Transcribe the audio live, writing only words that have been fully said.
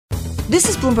This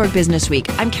is Bloomberg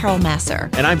Businessweek. I'm Carol Massar.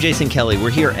 And I'm Jason Kelly. We're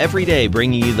here every day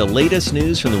bringing you the latest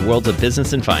news from the worlds of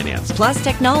business and finance. Plus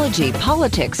technology,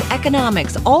 politics,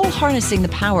 economics, all harnessing the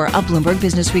power of Bloomberg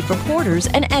Businessweek reporters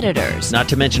and editors. Not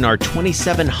to mention our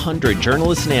 2,700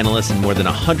 journalists and analysts in more than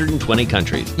 120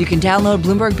 countries. You can download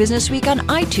Bloomberg Businessweek on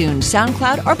iTunes,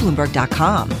 SoundCloud, or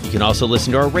Bloomberg.com. You can also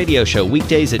listen to our radio show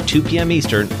weekdays at 2 p.m.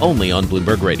 Eastern, only on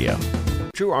Bloomberg Radio.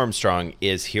 Drew Armstrong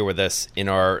is here with us in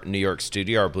our New York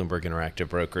studio, our Bloomberg Interactive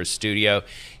Brokers studio.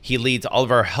 He leads all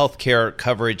of our healthcare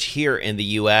coverage here in the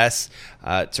U.S.,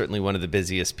 certainly one of the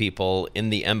busiest people in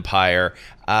the empire.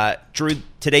 Drew,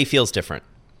 today feels different.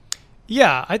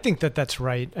 Yeah, I think that's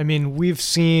right. I mean, we've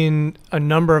seen a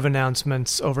number of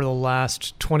announcements over the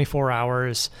last 24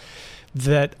 hours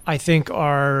that I think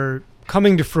are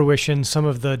coming to fruition, some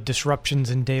of the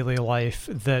disruptions in daily life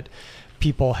that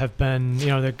people have been,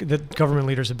 the government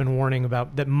leaders have been warning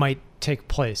about that might take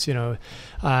place,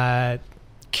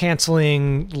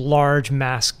 canceling large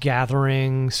mass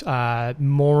gatherings,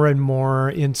 more and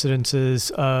more incidences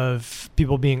of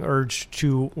people being urged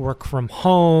to work from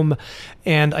home.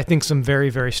 And I think some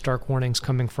very, very stark warnings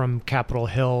coming from Capitol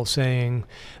Hill saying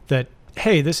that,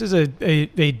 hey, this is a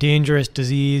dangerous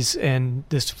disease and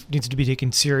this needs to be taken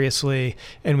seriously,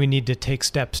 and we need to take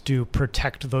steps to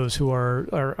protect those who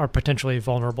are potentially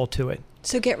vulnerable to it.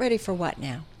 So get ready for what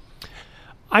now?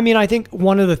 I mean, I think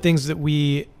one of the things that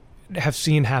we have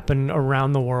seen happen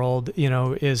around the world,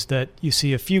 is that you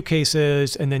see a few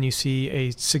cases and then you see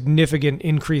a significant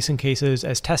increase in cases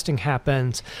as testing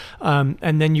happens.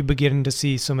 And then you begin to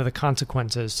see some of the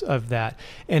consequences of that.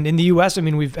 And in the U.S., I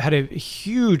mean, we've had a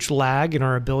huge lag in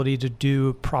our ability to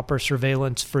do proper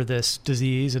surveillance for this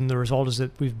disease. And the result is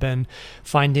that we've been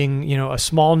finding, a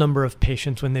small number of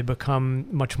patients when they become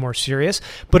much more serious.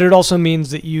 But it also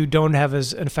means that you don't have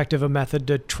as effective a method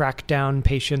to track down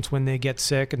patients when they get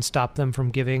sick and stop them from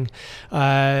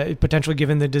potentially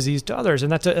giving the disease to others.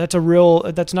 And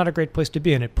that's not a great place to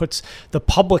be. And it puts the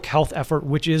public health effort,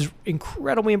 which is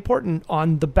incredibly important,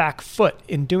 on the back foot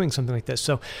in doing something like this.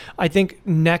 So I think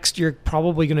next you're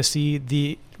probably going to see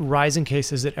the rise in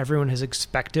cases that everyone has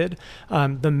expected.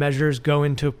 The measures go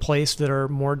into place that are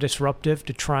more disruptive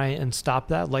to try and stop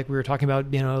that. Like we were talking about,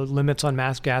 limits on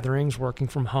mass gatherings, working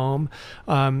from home,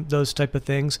 those type of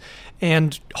things.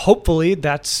 And hopefully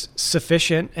that's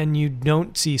sufficient and you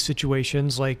don't see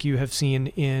situations like you have seen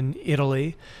in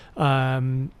Italy,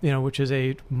 which is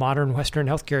a modern Western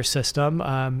healthcare system,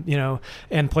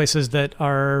 and places that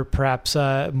are perhaps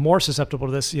more susceptible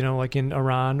to this, like in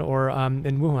Iran or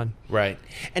in Wuhan. Right.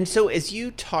 And so as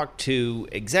you talk to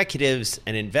executives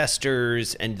and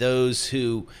investors and those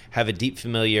who have a deep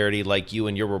familiarity like you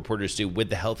and your reporters do with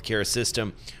the healthcare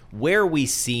system, where are we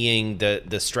seeing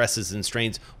the stresses and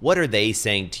strains? What are they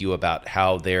saying to you about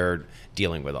how they're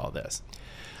dealing with all this?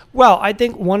 Well, I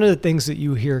think one of the things that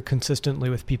you hear consistently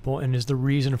with people, and is the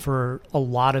reason for a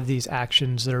lot of these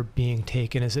actions that are being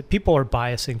taken, is that people are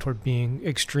biasing toward being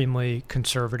extremely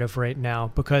conservative right now.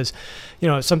 Because,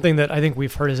 something that I think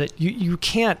we've heard is that you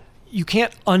can't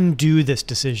undo this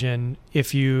decision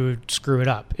if you screw it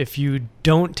up. If you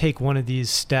don't take one of these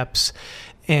steps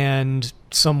and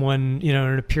someone,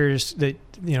 it appears that,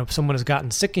 someone has gotten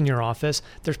sick in your office,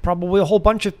 there's probably a whole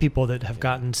bunch of people that have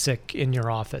gotten sick in your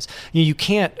office. You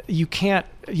can't,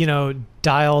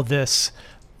 dial this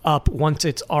up once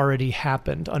it's already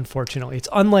happened, unfortunately. It's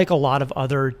unlike a lot of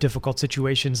other difficult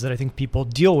situations that I think people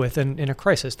deal with in a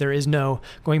crisis. There is no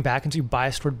going back, and so you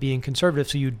bias toward being conservative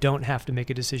so you don't have to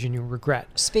make a decision you regret.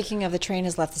 Speaking of, the train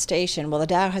has left the station. Well, the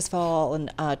Dow has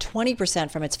fallen 20%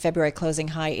 from its February closing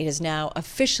high. It is now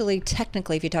officially,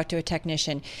 technically, if you talk to a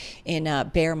technician, in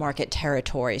bear market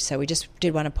territory. So we just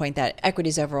did want to point that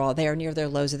equities overall, they are near their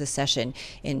lows of the session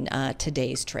in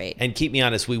today's trade. And keep me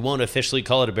honest, we won't officially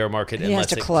call it a bear market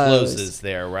unless it closes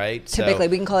there, right? Typically,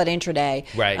 we can call it intraday.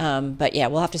 Right. But yeah,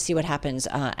 we'll have to see what happens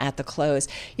at the close.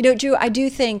 Drew, I do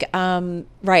think,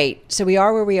 right, so we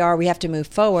are where we are. We have to move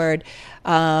forward.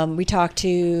 We talked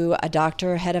to a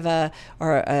doctor, head of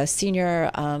a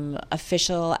senior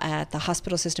official at the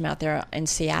hospital system out there in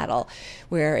Seattle,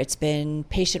 where it's been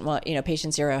patient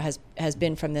zero has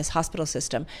been from this hospital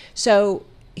system. So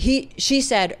she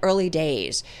said early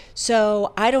days.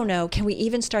 So I don't know, can we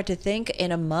even start to think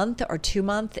in a month or 2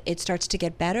 months it starts to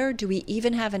get better? Do we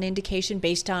even have an indication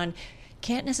based on,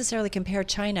 can't necessarily compare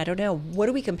China. I don't know. What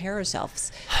do we compare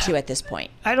ourselves to at this point?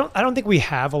 I don't think we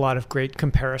have a lot of great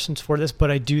comparisons for this,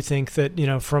 but I do think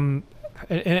that, from,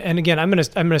 and again, I'm going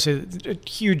to say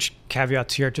huge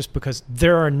caveats here, just because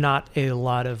there are not a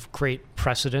lot of great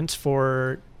precedents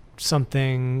for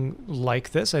something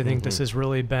like this. I think this has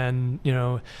really been,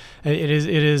 it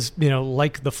is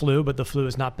like the flu, but the flu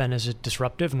has not been as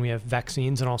disruptive, and we have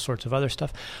vaccines and all sorts of other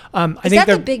stuff. Is that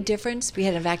the big difference? We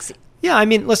had a vaccine. Yeah, I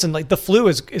mean, listen, like the flu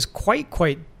is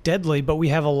quite deadly, but we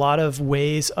have a lot of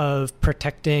ways of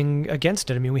protecting against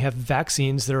it. I mean, we have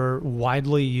vaccines that are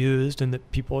widely used and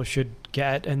that people should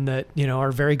get, and that,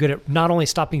 are very good at not only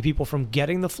stopping people from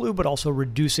getting the flu, but also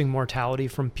reducing mortality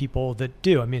from people that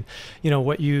do. I mean,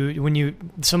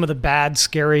 some of the bad,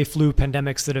 scary flu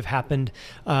pandemics that have happened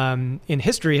in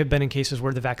history have been in cases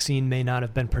where the vaccine may not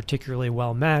have been particularly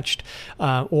well matched,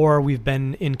 or we've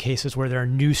been in cases where there are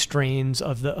new strains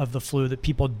of the flu that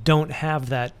people don't have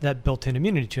that built-in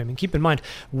immunity to. I mean, keep in mind,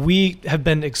 we have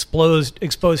been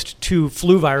exposed to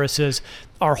flu viruses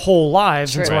our whole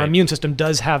lives, and so our immune system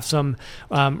does have some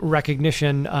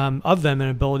recognition of them and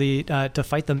ability to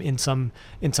fight them in some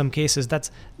cases.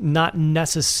 That's not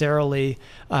necessarily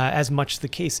as much the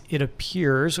case, it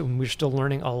appears, and we're still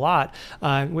learning a lot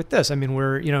with this. I mean,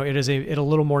 it is a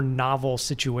little more novel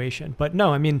situation, but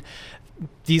no, I mean,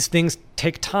 these things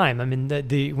take time. I mean,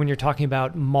 when you're talking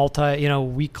about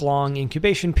week-long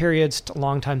incubation periods,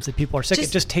 long times that people are sick,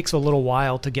 it just takes a little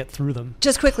while to get through them.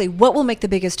 Just quickly, what will make the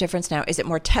biggest difference now? Is it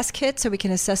more test kits so we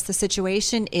can assess the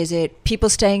situation? Is it people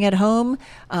staying at home?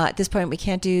 At this point, we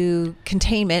can't do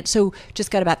containment. So just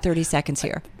got about 30 seconds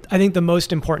here. I think the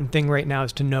most important thing right now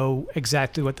is to know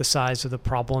exactly what the size of the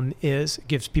problem is. It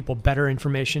gives people better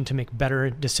information to make better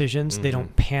decisions. They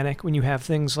don't panic when you have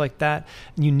things like that.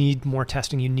 You need more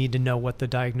testing. You need to know what the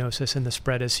diagnosis and the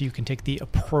spread is so you can take the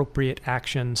appropriate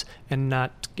actions and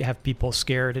not have people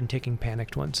scared and taking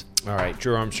panicked ones. All right,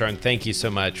 Drew Armstrong, thank you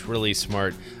so much. Really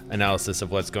smart analysis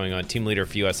of what's going on. Team leader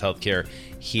for U.S. healthcare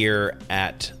here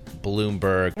at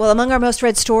Bloomberg. Well, among our most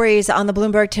read stories on the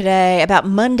Bloomberg today about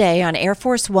Monday on Air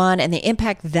Force One and the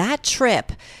impact that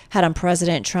trip had on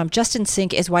President Trump. Justin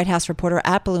Sink is White House reporter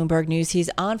at Bloomberg News. He's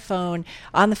on the phone,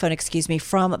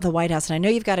 from the White House. And I know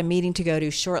you've got a meeting to go to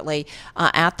shortly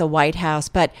at the White House,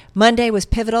 but Monday was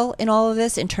pivotal in all of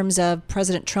this in terms of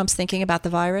President Trump's thinking about the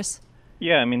virus.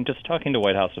 Yeah, I mean, just talking to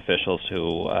White House officials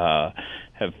who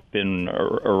have been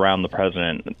around the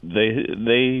president,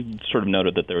 they sort of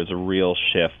noted that there was a real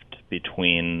shift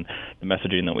between the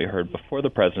messaging that we heard before the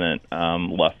president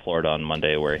left Florida on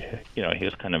Monday, where he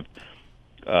was kind of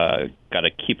got a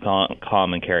keep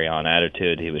calm and carry on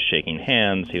attitude. He was shaking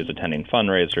hands, he was attending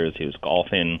fundraisers, he was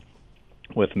golfing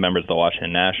with members of the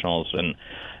Washington Nationals, and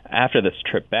after this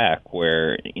trip back,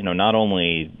 where not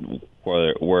only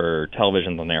were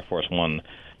televisions on Air Force One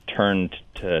turned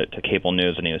to cable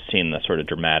news, and he was seeing the sort of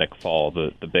dramatic fall,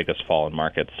 the biggest fall in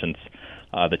markets since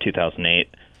the 2008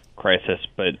 crisis,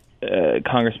 but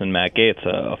Congressman Matt Gaetz,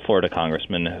 a Florida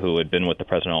congressman who had been with the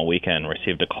president all weekend,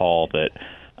 received a call that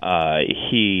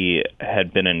he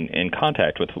had been in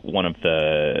contact with one of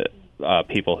the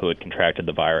people who had contracted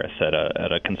the virus at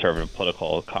a conservative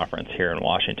political conference here in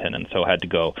Washington, and so had to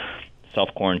go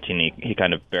self-quarantine. He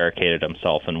kind of barricaded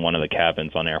himself in one of the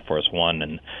cabins on Air Force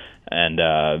One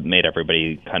and made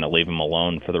everybody kind of leave him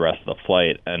alone for the rest of the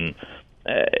flight. And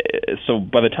so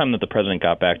by the time that the president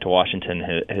got back to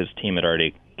Washington, his team had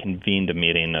already convened a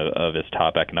meeting of his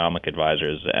top economic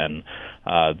advisors, and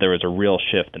there was a real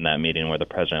shift in that meeting where the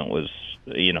president was,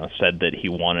 said that he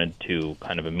wanted to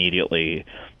kind of immediately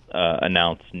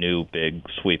announce new big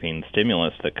sweeping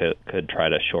stimulus that could try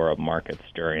to shore up markets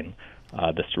during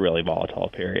this really volatile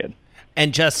period.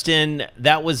 And Justin,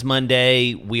 that was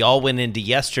Monday. We all went into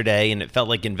yesterday, and it felt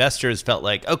like investors felt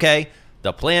like, okay,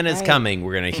 the plan is coming.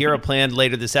 We're going to hear a plan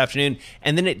later this afternoon.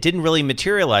 And then it didn't really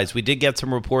materialize. We did get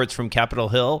some reports from Capitol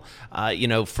Hill,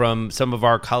 from some of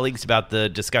our colleagues about the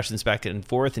discussions back and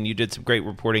forth. And you did some great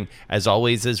reporting, as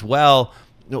always, as well.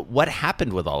 What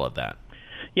happened with all of that?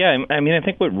 Yeah, I mean, I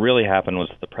think what really happened was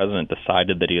the president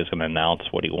decided that he was going to announce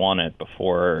what he wanted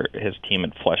before his team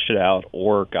had fleshed it out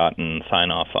or gotten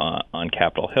sign-off on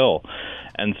Capitol Hill.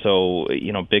 And so,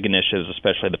 big initiatives,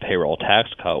 especially the payroll tax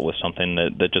cut, was something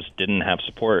that just didn't have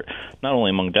support, not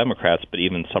only among Democrats, but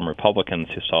even some Republicans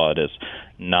who saw it as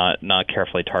not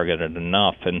carefully targeted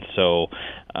enough. And so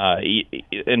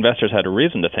investors had a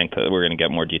reason to think that we're going to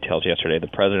get more details yesterday. The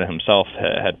president himself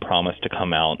had promised to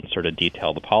come out and sort of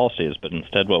detail the policies, but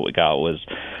instead what we got was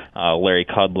Larry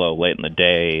Kudlow late in the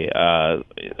day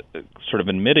sort of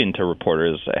admitting to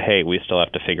reporters, hey, we still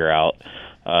have to figure out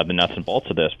the nuts and bolts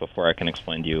of this before I can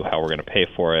explain to you how we're going to pay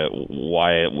for it,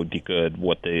 why it would be good,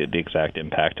 what the exact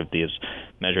impact of these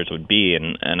measures would be.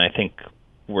 And I think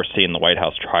we're seeing the White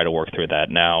House try to work through that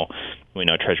now. We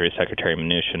know Treasury Secretary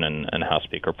Mnuchin and House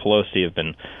Speaker Pelosi have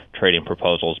been trading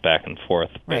proposals back and forth.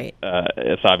 Right. But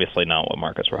it's obviously not what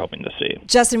markets were hoping to see.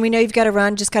 Justin, we know you've got to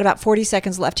run. Just got about 40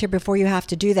 seconds left here before you have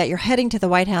to do that. You're heading to the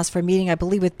White House for a meeting, I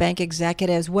believe, with bank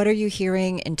executives. What are you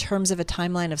hearing in terms of a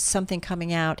timeline of something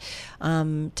coming out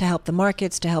to help the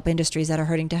markets, to help industries that are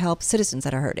hurting, to help citizens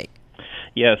that are hurting?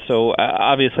 Yeah, so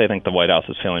obviously I think the White House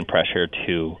is feeling pressure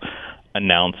to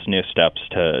announce new steps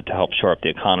to help shore up the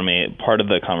economy. Part of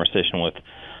the conversation with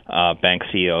bank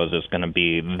CEOs is going to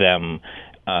be them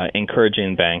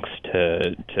encouraging banks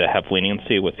to have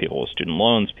leniency with people with student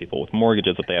loans, people with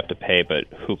mortgages that they have to pay, but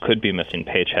who could be missing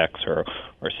paychecks or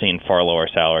seeing far lower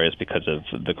salaries because of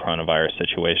the coronavirus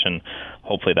situation.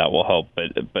 Hopefully that will help,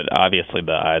 but obviously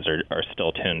the eyes are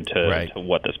still tuned to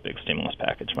what this big stimulus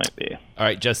package might be. All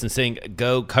right, Justin Singh,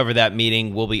 go cover that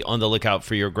meeting. We'll be on the lookout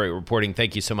for your great reporting.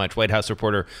 Thank you so much. White House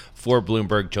reporter for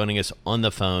Bloomberg joining us on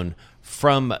the phone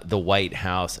from the White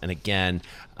House. And again,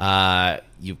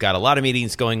 you've got a lot of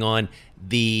meetings going on.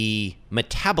 The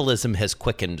metabolism has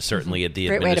quickened, certainly, at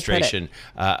the administration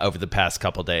over the past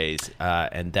couple days,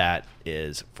 and that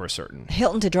is for certain.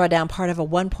 Hilton to draw down part of a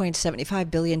 $1.75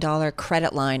 billion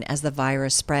credit line as the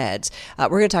virus spreads. We're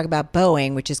going to talk about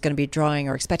Boeing, which is going to be drawing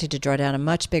or expected to draw down a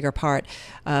much bigger part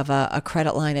of a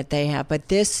credit line that they have. But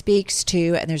this speaks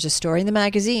to, and there's a story in the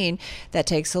magazine that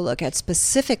takes a look at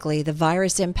specifically the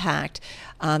virus impact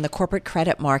on the corporate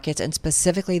credit markets, and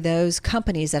specifically those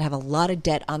companies that have a lot of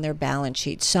debt on their balance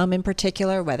sheet. Some in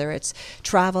particular, whether it's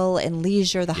travel and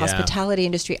leisure, the hospitality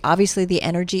industry, obviously the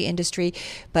energy industry.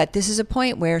 But this is a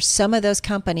point where some of those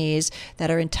companies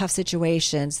that are in tough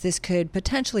situations, this could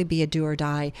potentially be a do or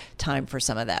die time for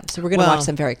some of them. So we're going to watch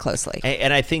them very closely.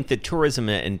 And I think the tourism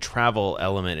and travel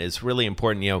element is really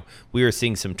important. You know, we were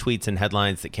seeing some tweets and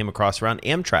headlines that came across around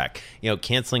Amtrak,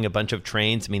 canceling a bunch of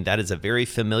trains. I mean, that is a very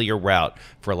familiar route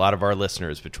for a lot of our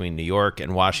listeners between New York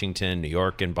and Washington, New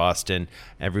York and Boston,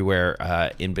 everywhere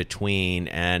in between.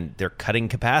 And they're cutting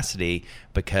capacity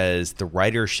because the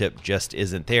ridership just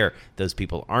isn't there. Those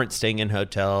people aren't staying in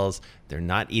hotels. They're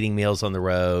not eating meals on the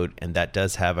road. And that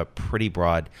does have a pretty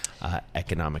broad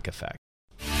economic effect.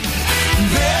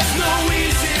 There's no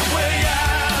easy way out.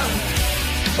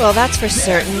 Well, that's for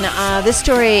certain. This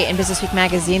story in Businessweek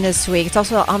magazine this week, it's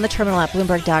also on the terminal at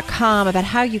Bloomberg.com, about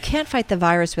how you can't fight the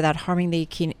virus without harming the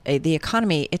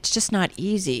economy. It's just not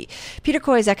easy. Peter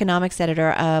Coy's economics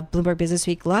editor of Bloomberg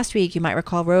Businessweek last week, you might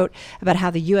recall, wrote about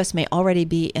how the U.S. may already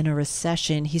be in a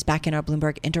recession. He's back in our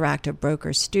Bloomberg Interactive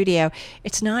Brokers studio.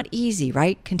 It's not easy,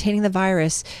 right? Containing the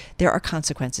virus, there are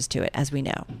consequences to it, as we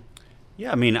know.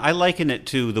 Yeah, I mean, I liken it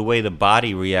to the way the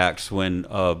body reacts when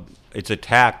it's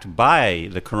attacked by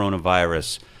the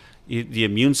coronavirus. The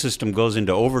immune system goes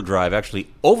into overdrive, actually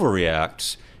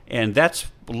overreacts, and that's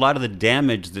a lot of the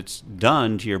damage that's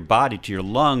done to your body, to your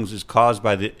lungs, is caused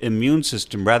by the immune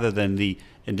system rather than the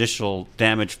initial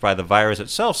damage by the virus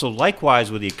itself. So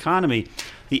likewise with the economy,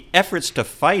 the efforts to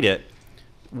fight it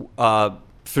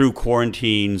through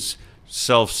quarantines,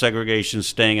 self-segregation,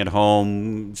 staying at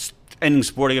home, ending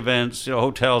sporting events,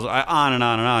 hotels, on and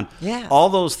on and on. Yeah. All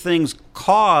those things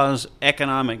cause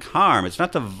economic harm. It's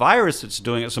not the virus that's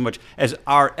doing it so much as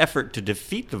our effort to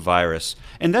defeat the virus.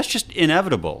 And that's just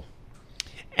inevitable.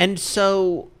 And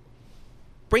so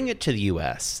bring it to the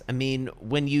U.S. I mean,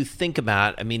 when you think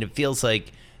about, it feels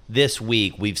like this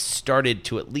week we've started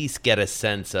to at least get a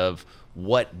sense of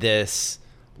what this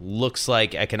looks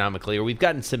like economically, or we've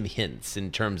gotten some hints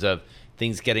in terms of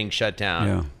things getting shut down.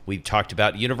 Yeah. We've talked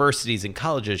about universities and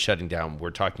colleges shutting down. We're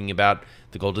talking about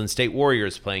the Golden State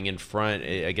Warriors playing in front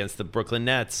against the Brooklyn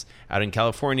Nets out in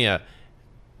California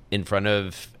in front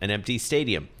of an empty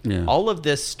stadium. Yeah. All of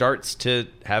this starts to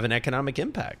have an economic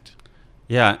impact.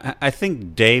 Yeah, I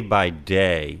think day by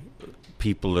day,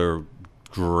 people are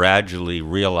gradually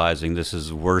realizing this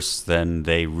is worse than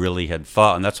they really had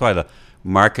thought. And that's why the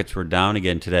markets were down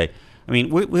again today. I mean,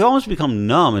 we almost become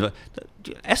numb.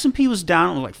 S&P was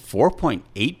down like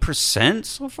 4.8%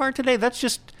 so far today. That's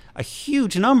just a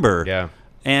huge number. Yeah.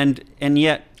 And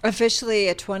yet... Officially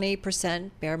a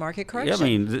 20% bear market correction. Yeah, I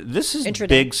mean, this is Intraday.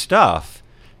 big stuff.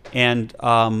 And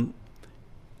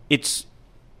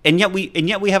yet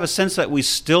we have a sense that we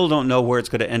still don't know where it's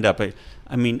going to end up.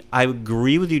 I mean, I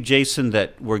agree with you, Jason,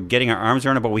 that we're getting our arms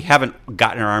around it, but we haven't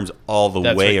gotten our arms all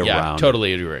the way around. Yeah,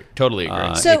 totally agree. Totally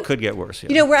agree. So, it could get worse. Yeah.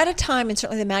 You know, we're at a time, and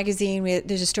certainly the magazine,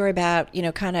 there's a story about,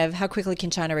 kind of how quickly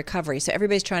can China recover. So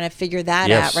everybody's trying to figure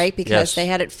that out, right? Because they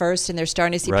had it first, and they're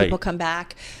starting to see people come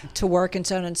back to work and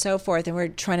so on and so forth, and we're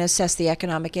trying to assess the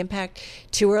economic impact.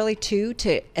 Too early,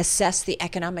 to assess the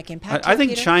economic impact? I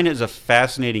think China is a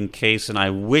fascinating case, and I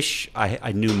wish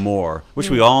I knew more. Wish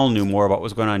we all knew more about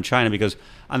what's going on in China, because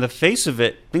on the face of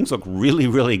it, things look really,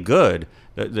 really good.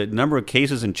 The number of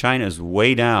cases in China is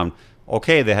way down.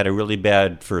 Okay, they had a really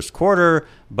bad first quarter,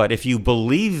 but if you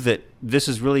believe that this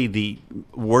is really the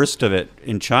worst of it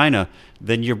in China,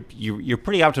 then you're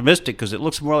pretty optimistic, because it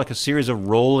looks more like a series of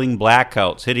rolling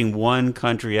blackouts hitting one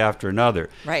country after another.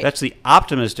 Right. That's the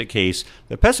optimistic case.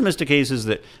 The pessimistic case is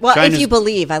that if you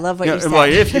believe, I love what you said. Well,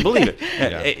 if you believe it,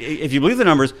 if you believe the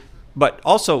numbers, but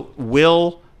also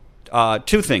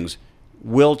two things.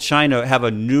 Will China have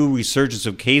a new resurgence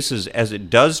of cases as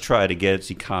it does try to get its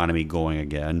economy going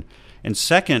again? And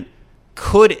second,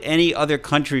 could any other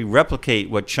country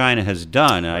replicate what China has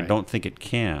done? And I don't think it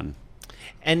can.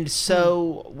 And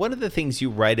so one of the things you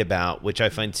write about, which I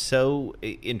find so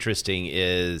interesting,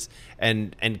 is,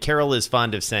 and Carol is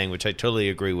fond of saying, which I totally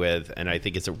agree with, and I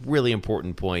think it's a really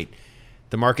important point,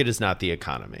 the market is not the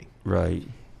economy. Right.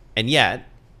 And yet,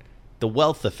 the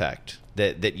wealth effect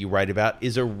that you write about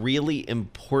is a really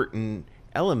important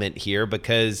element here,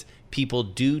 because people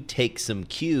do take some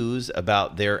cues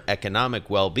about their economic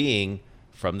well-being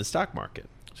from the stock market.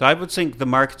 So I would think the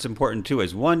market's important too.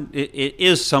 As one, it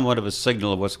is somewhat of a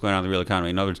signal of what's going on in the real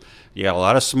economy. In other words, you got a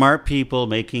lot of smart people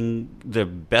making the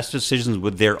best decisions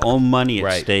with their own money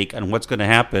at stake on what's going to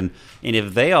happen. And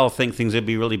if they all think things would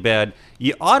be really bad,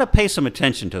 you ought to pay some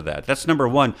attention to that. That's number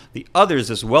one. The other is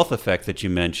this wealth effect that you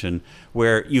mentioned,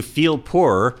 where you feel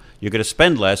poorer, you're going to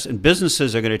spend less, and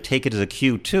businesses are going to take it as a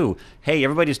cue too. Hey,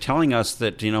 everybody's telling us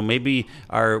that maybe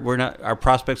our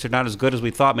prospects are not as good as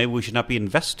we thought. Maybe we should not be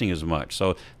investing as much.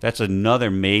 So that's another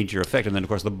major effect. And then of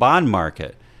course the bond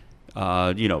market.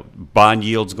 Bond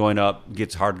yields going up,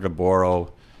 gets harder to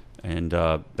borrow, and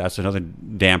that's another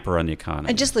damper on the economy.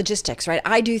 And just logistics, right?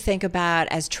 I do think about,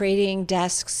 as trading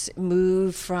desks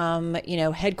move from,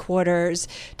 headquarters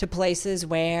to places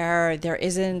where there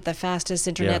isn't the fastest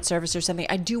internet service or something,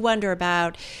 I do wonder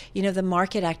about, the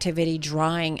market activity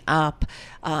drying up,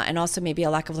 and also maybe a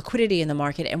lack of liquidity in the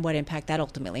market, and what impact that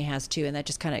ultimately has too, and that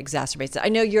just kind of exacerbates it. I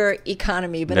know you're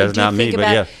economy, but I do think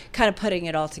about kind of putting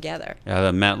it all together.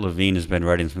 Yeah, Matt Levine has been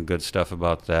writing some good stuff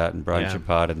about that, and Brian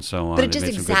Chapat and so on. But it just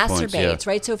exacerbates,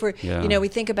 right? So if we're, we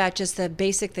think about just the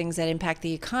basic things that impact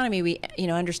the economy, we,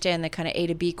 understand the kind of A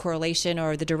to B correlation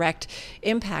or the direct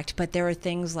impact, but there are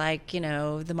things like,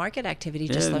 the market activity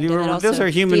just those are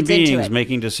human beings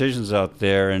making decisions out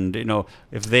there, and,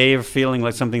 if they are feeling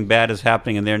like something bad is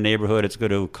happening in their neighborhood, it's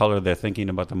going to color their thinking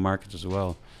about the markets as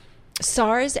well.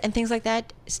 SARS and things like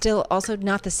that, still also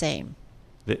not the same.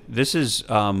 This is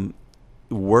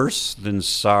worse than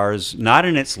SARS, not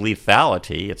in its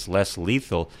lethality, it's less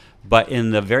lethal, but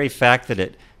in the very fact that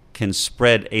it can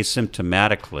spread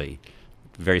asymptomatically.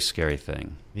 Very scary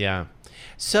thing. Yeah.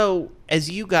 So as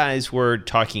you guys were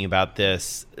talking about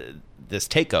this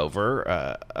takeover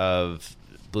of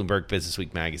Bloomberg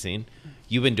Businessweek magazine,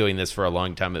 you've been doing this for a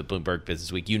long time at Bloomberg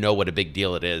Businessweek. You know what a big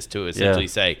deal it is to essentially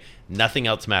say, nothing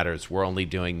else matters. We're only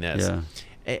doing this.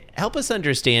 Yeah. Help us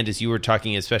understand, as you were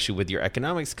talking, especially with your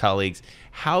economics colleagues,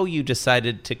 how you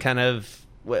decided to kind of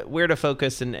where to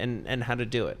focus and how to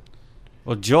do it.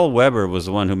 Well, Joel Weber was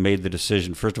the one who made the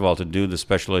decision, first of all, to do the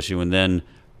special issue, and then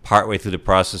partway through the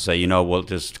process say, we'll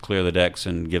just clear the decks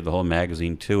and give the whole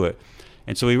magazine to it.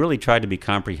 And so we really tried to be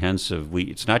comprehensive.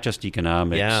 It's not just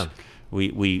economics. Yeah.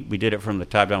 We did it from the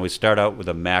top down. We start out with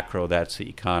a macro, that's the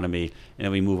economy, and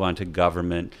then we move on to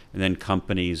government, and then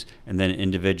companies, and then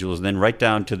individuals, and then right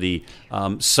down to the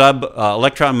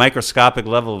electron microscopic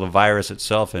level of the virus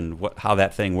itself, and how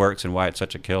that thing works and why it's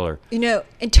such a killer.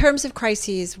 In terms of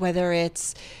crises, whether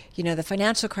it's the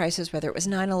financial crisis, whether it was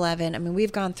 9/11, I mean,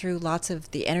 we've gone through lots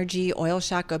of the energy, oil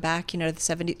shock, go back, to the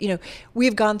 70s.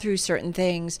 We've gone through certain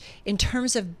things in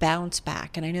terms of bounce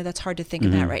back. And I know that's hard to think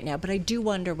about right now, but I do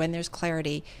wonder, when there's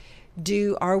clarity,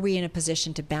 are we in a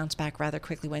position to bounce back rather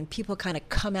quickly? When people kind of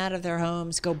come out of their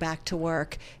homes, go back to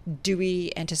work, do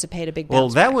we anticipate a big bounce back? Well,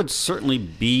 that would certainly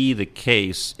be the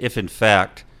case if, in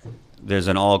fact, there's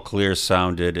an all clear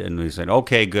sounded, and we said,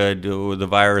 okay, good, the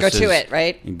virus go to it,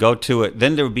 right? Go to it.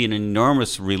 Then there would be an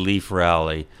enormous relief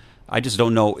rally. I just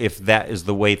don't know if that is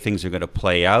the way things are going to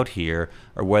play out here,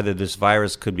 or whether this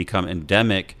virus could become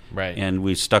endemic, right, and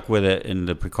we've stuck with it and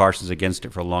the precautions against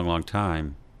it for a long, long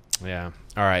time. Yeah.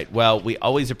 All right. Well, we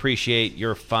always appreciate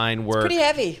your fine work. It's pretty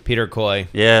heavy. Peter Coy.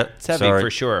 Yeah, It's heavy sorry. for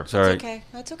sure. Sorry. That's okay.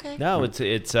 That's okay. No, it's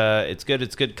good.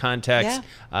 It's good context.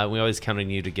 We always count on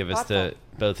you to give us the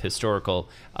both historical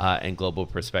and global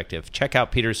perspective. Check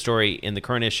out Peter's story in the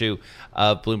current issue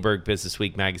of Bloomberg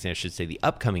Businessweek magazine. I should say the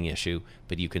upcoming issue,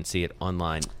 but you can see it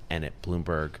online and at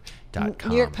Bloomberg.com.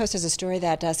 New York Post has a story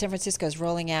that San Francisco is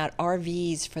rolling out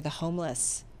RVs for the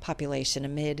homeless population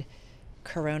amid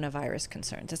coronavirus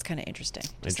concerns. That's kind of interesting.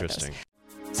 Interesting.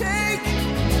 Take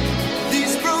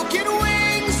these broken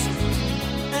wings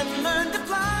and learn to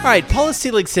fly. All right, Paula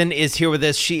Seligson is here with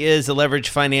us. She is a leverage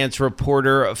finance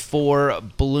reporter for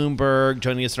Bloomberg,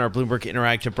 joining us in our Bloomberg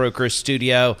Interactive Brokers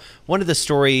studio. One of the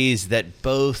stories that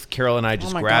both Carol and I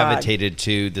just gravitated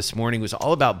to this morning was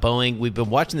all about Boeing. We've been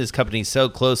watching this company so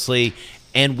closely,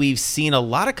 and we've seen a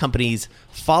lot of companies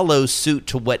follow suit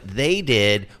to what they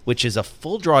did, which is a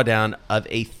full drawdown of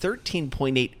a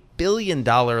 $13.8 billion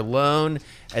loan.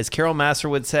 As Carol Massar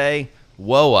would say,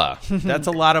 whoa, that's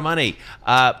a lot of money.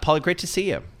 Paula, great to see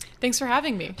you. Thanks for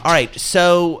having me. All right,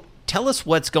 so tell us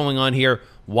what's going on here.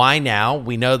 Why now?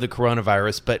 We know the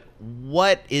coronavirus, but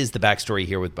what is the backstory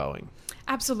here with Boeing?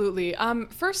 Absolutely.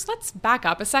 First, let's back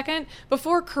up a second.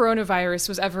 Before coronavirus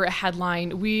was ever a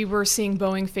headline, we were seeing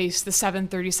Boeing face the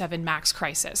 737 MAX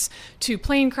crisis, 2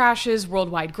 plane crashes,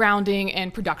 worldwide grounding,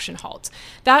 and production halts.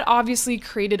 That obviously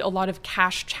created a lot of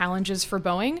cash challenges for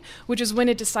Boeing, which is when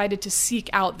it decided to seek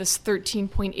out this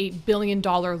 $13.8 billion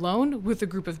loan with a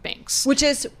group of banks. Which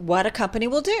is what a company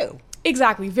will do.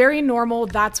 Exactly. Very normal.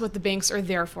 That's what the banks are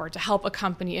there for, to help a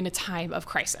company in a time of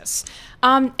crisis.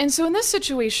 And so in this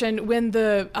situation, when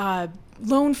the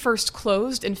loan first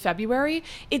closed in February,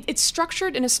 it's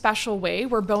structured in a special way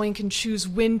where Boeing can choose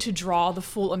when to draw the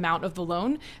full amount of the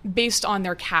loan based on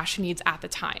their cash needs at the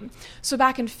time. So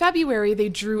back in February, they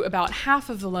drew about half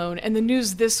of the loan, and the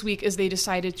news this week is they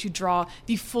decided to draw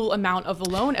the full amount of the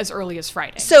loan as early as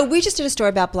Friday. So we just did a story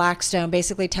about Blackstone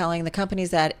basically telling the companies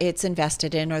that it's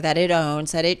invested in or that it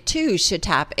owns that it too should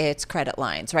tap its credit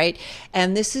lines, right?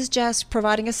 And this is just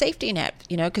providing a safety net,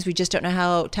 because we just don't know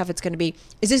how tough it's going to be.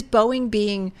 Is this Boeing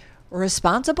being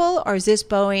responsible, or is this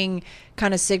Boeing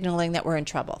kind of signaling that we're in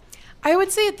trouble? I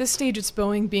would say at this stage it's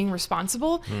Boeing being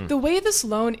responsible. The way this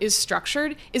loan is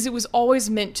structured is it was always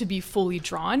meant to be fully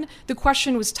drawn. The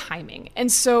question was timing.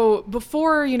 And so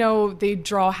before, they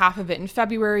draw half of it in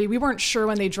February, we weren't sure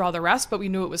when they draw the rest, but we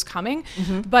knew it was coming.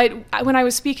 But when I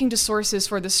was speaking to sources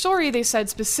for the story, they said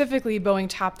specifically Boeing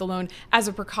tapped the loan as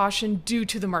a precaution due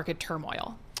to the market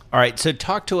turmoil. All right, so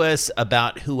talk to us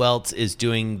about who else is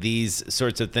doing these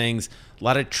sorts of things. A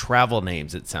lot of travel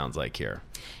names, it sounds like here.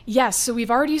 Yes, so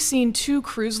we've already seen 2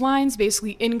 cruise lines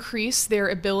basically increase their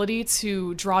ability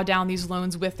to draw down these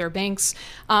loans with their banks.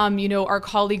 Our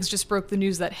colleagues just broke the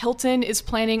news that Hilton is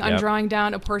planning on drawing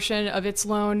down a portion of its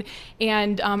loan.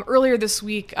 And earlier this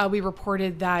week, we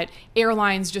reported that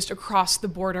airlines just across the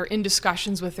board are in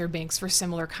discussions with their banks for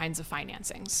similar kinds of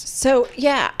financings. So,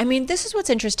 this is what's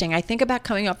interesting. I think about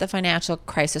coming off the financial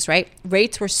crisis, right?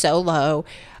 Rates were so low.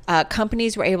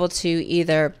 Companies were able to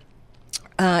either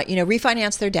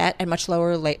refinance their debt at much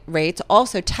lower rates,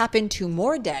 also tap into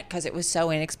more debt because it was so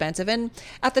inexpensive. And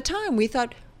at the time, we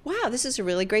thought, wow, this is a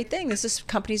really great thing. This is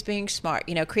companies being smart,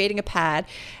 creating a pad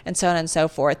and so on and so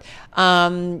forth.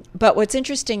 But what's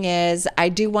interesting is I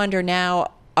do wonder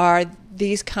now, are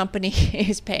these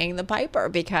companies paying the piper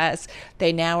because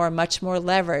they now are much more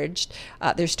leveraged?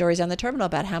 There's stories on the terminal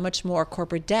about how much more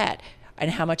corporate debt and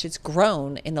how much it's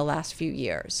grown in the last few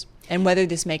years, and whether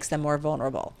this makes them more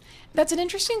vulnerable. That's an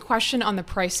interesting question on the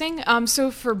pricing.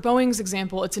 So for Boeing's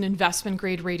example, it's an investment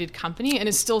grade rated company and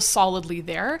is still solidly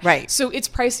there. Right. So its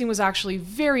pricing was actually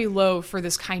very low for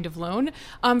this kind of loan.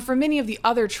 For many of the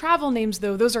other travel names,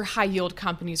 though, those are high yield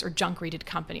companies or junk rated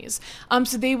companies.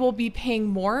 So they will be paying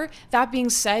more. That being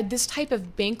said, this type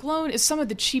of bank loan is some of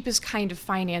the cheapest kind of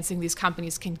financing these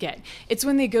companies can get. It's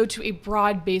when they go to a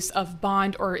broad base of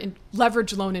bond or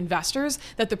leverage loan investors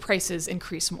that the prices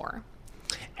increase more.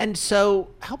 And so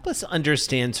help us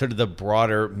understand sort of the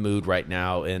broader mood right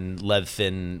now in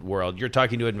LevFin world. You're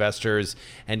talking to investors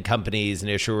and companies and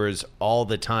issuers all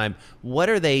the time. What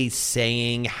are they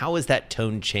saying? How has that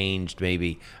tone changed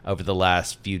maybe over the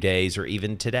last few days or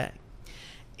even today?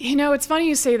 It's funny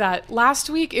you say that. Last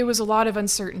week, it was a lot of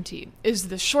uncertainty. Is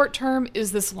this short term?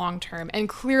 Is this long term? And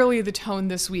clearly the tone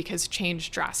this week has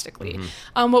changed drastically.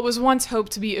 What was once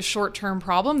hoped to be a short term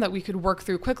problem that we could work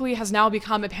through quickly has now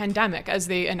become a pandemic, as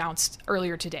they announced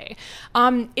earlier today.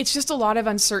 It's just a lot of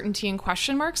uncertainty and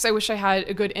question marks. I wish I had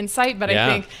a good insight, but I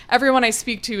think everyone I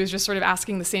speak to is just sort of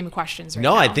asking the same questions right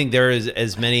now. I think there is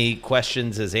as many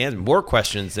questions as more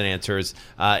questions than answers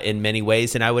in many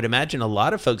ways. And I would imagine a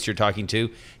lot of folks you're talking to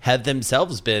have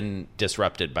themselves been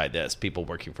disrupted by this, people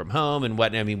working from home and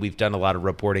whatnot. I mean, we've done a lot of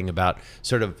reporting about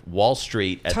sort of Wall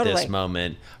Street at this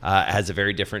moment has a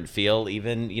very different feel.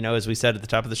 Even, as we said at the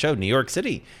top of the show, New York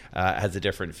City has a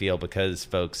different feel because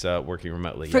folks working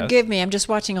remotely. Forgive me, I'm just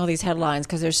watching all these headlines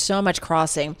because there's so much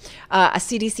crossing. A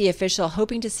CDC official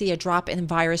hoping to see a drop in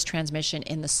virus transmission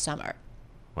in the summer.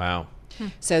 Wow.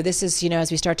 So this is,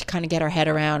 as we start to kind of get our head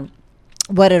around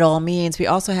what it all means. We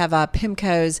also have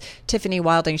PIMCO's Tiffany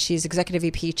Wilding. She's Executive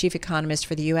VP, Chief Economist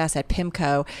for the U.S. at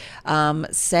PIMCO,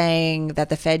 saying that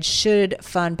the Fed should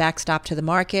fund backstop to the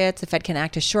markets. The Fed can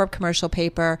act as shore up commercial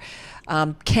paper,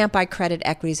 can't buy credit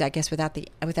equities, I guess, without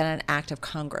an act of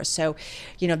Congress. So,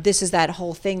 this is that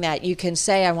whole thing that you can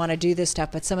say, I want to do this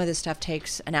stuff, but some of this stuff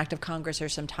takes an act of Congress or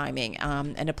some timing,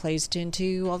 and it plays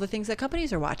into all the things that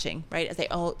companies are watching, right,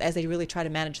 as they really try to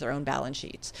manage their own balance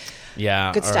sheets.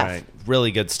 Yeah, good stuff. Right.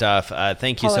 Really good stuff.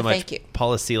 Thank you Paula, so much, thank you.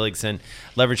 Paula Seligson,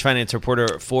 leverage finance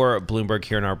reporter for Bloomberg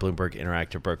here in our Bloomberg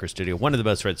Interactive Broker Studio. One of the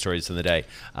most read stories in the day,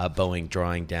 Boeing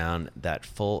drawing down that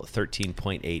full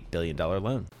 $13.8 billion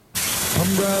loan.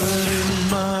 I'm driving in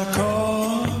my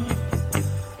car.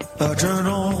 I turn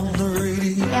on the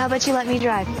radio. Yeah, how about you let me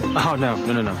drive? Oh, no.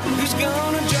 Who's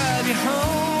gonna drive you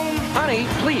home? Honey,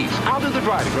 please, I'll do the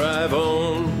driving. Drive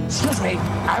on. Excuse me,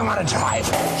 I want to drive.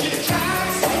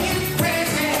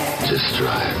 Just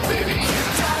drive, baby.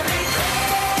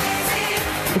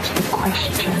 It's the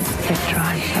question that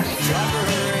drives us.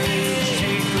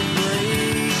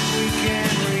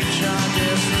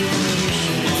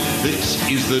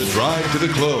 This is the Drive to the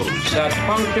Close. That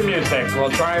funky music will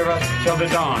drive us till the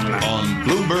dawn. On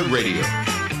Bloomberg Radio.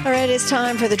 All right, it's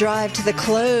time for the drive to the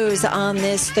close on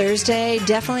this Thursday.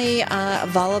 Definitely a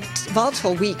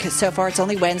volatile week so far. It's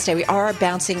only Wednesday. We are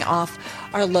bouncing off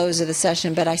our lows of the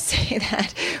session, but I say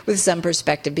that with some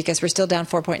perspective because we're still down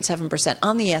 4.7%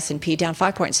 on the S&P, down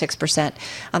 5.6%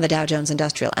 on the Dow Jones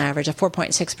Industrial Average, a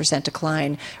 4.6%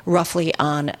 decline roughly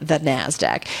on the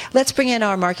NASDAQ. Let's bring in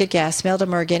our market guest. Melda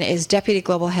Mergen is Deputy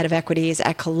Global Head of Equities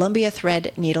at Columbia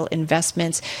Threadneedle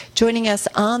Investments, joining us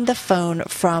on the phone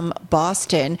from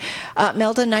Boston.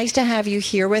 Melda, nice to have you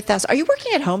here with us. Are you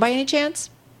working at home by any chance?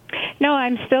 No,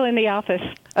 I'm still in the office.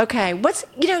 Okay.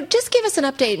 Just give us an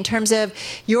update in terms of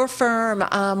your firm.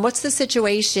 What's the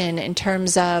situation in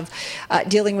terms of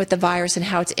dealing with the virus and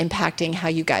how it's impacting how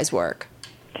you guys work?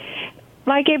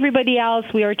 Like everybody else,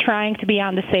 we are trying to be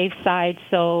on the safe side,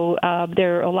 so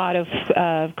there are a lot of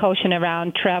caution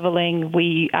around traveling.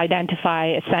 We identify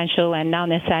essential and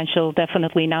non-essential.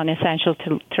 Definitely non-essential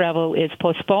travel is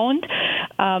postponed.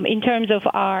 In terms of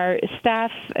our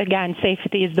staff, again,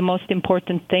 safety is the most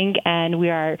important thing, and we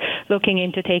are looking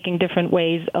into taking different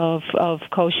ways of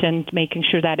caution, making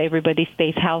sure that everybody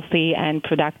stays healthy and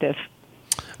productive.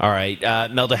 All right.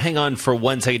 Melda, hang on for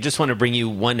 1 second. Just want to bring you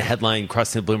one headline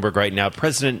crossing the Bloomberg right now.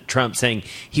 President Trump saying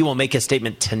he will make a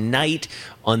statement tonight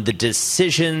on the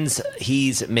decisions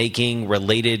he's making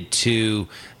related to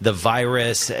the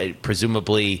virus,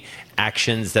 presumably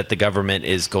actions that the government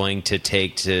is going to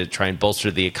take to try and bolster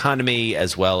the economy,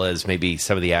 as well as maybe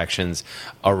some of the actions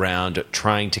around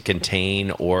trying to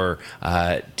contain or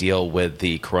deal with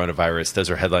the coronavirus. Those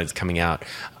are headlines coming out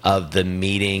of the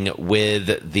meeting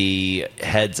with the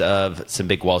heads of some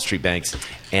big Wall Street banks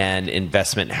and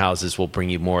investment houses. We'll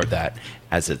bring you more of that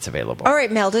as it's available. All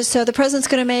right, Melda. So the president's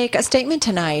going to make a statement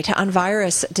tonight on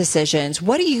virus decisions.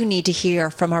 What do you need to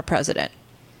hear from our president?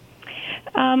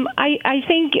 I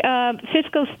think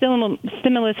fiscal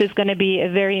stimulus is going to be a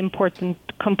very important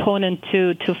component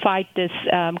to fight this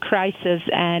crisis,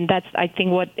 and that's, I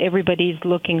think, what everybody's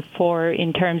looking for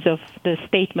in terms of the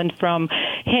statement from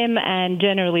him and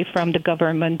generally from the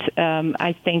government.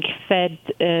 I think Fed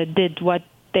did what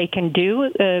they can do,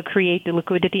 create the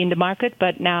liquidity in the market,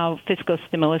 but now fiscal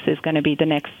stimulus is going to be the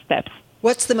next steps.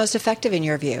 What's the most effective in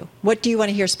your view? What do you want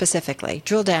to hear specifically?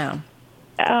 Drill down.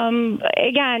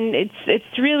 Again,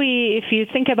 it's really, if you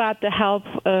think about the help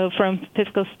from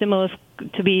fiscal stimulus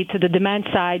to be to the demand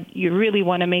side, you really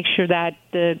want to make sure that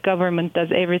the government does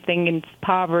everything in its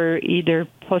power, either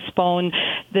postpone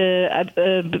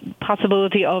the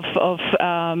possibility of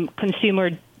consumer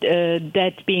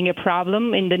debt being a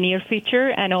problem in the near future,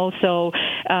 and also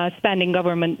spending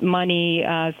government money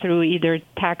through either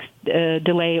tax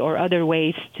delay or other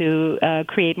ways to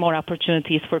create more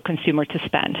opportunities for consumer to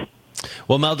spend.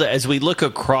 Well, Melda, as we look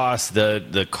across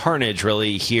the carnage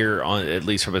really here, on at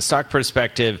least from a stock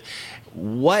perspective,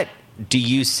 what do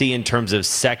you see in terms of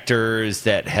sectors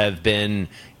that have been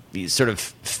sort of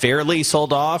fairly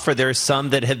sold off, or there's some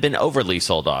that have been overly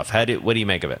sold off? What do you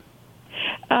make of it?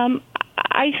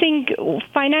 I think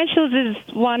financials is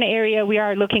one area we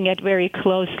are looking at very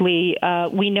closely.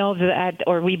 We know that,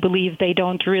 or we believe they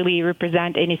don't really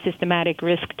represent any systematic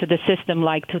risk to the system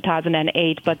like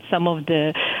 2008, but some of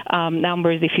the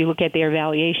numbers, if you look at their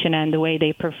valuation and the way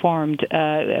they performed,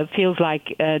 feels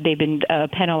like they've been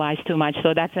penalized too much.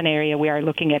 So that's an area we are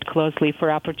looking at closely for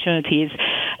opportunities.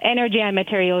 Energy and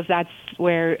materials, that's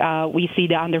where we see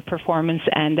the underperformance,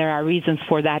 and there are reasons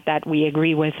for that we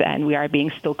agree with, and we are being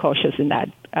still cautious in that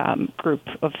group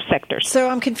of sectors. So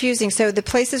I'm confusing. So the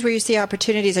places where you see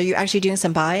opportunities, are you actually doing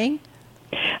some buying?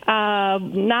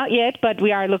 Not yet, but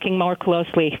we are looking more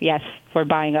closely, yes, for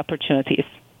buying opportunities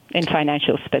in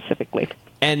financials specifically.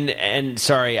 And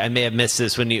sorry, I may have missed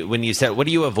this when you said, what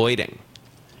are you avoiding?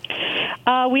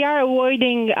 We are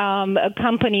avoiding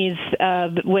companies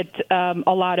with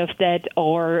a lot of debt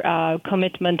or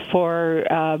commitment for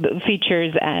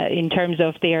features in terms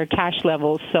of their cash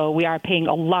levels. So we are paying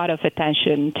a lot of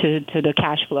attention to the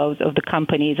cash flows of the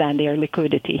companies and their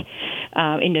liquidity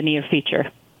in the near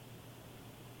future.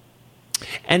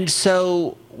 And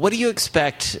so what do you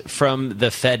expect from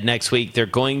the Fed next week? They're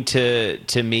going to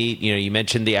meet. You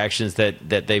mentioned the actions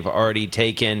that they've already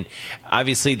taken.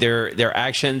 Obviously, they're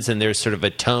actions, and there's sort of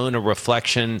a tone, a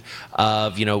reflection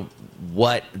of,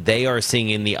 what they are seeing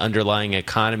in the underlying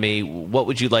economy. What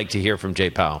would you like to hear from Jay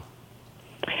Powell?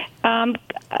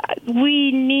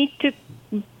 We need to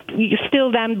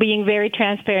still them being very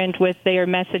transparent with their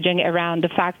messaging around the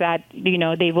fact that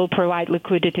they will provide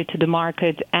liquidity to the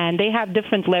market, and they have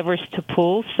different levers to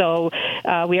pull. So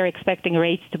we are expecting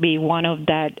rates to be one of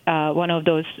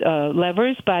those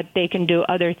levers, but they can do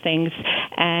other things,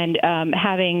 and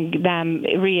having them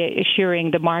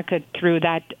reassuring the market through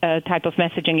that type of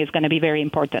messaging is going to be very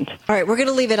important. All right, we're going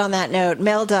to leave it on that note.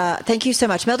 Melda, thank you so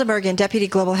much. Melda Mergen, Deputy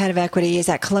Global Head of Equities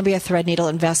at Columbia Threadneedle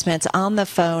Investments, on the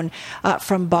phone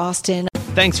from Boston.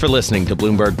 Thanks for listening to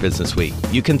Bloomberg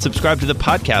Businessweek. You can subscribe to the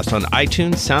podcast on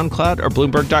iTunes, SoundCloud, or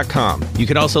Bloomberg.com. You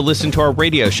can also listen to our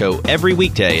radio show every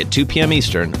weekday at 2 p.m.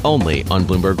 Eastern, only on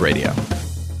Bloomberg Radio.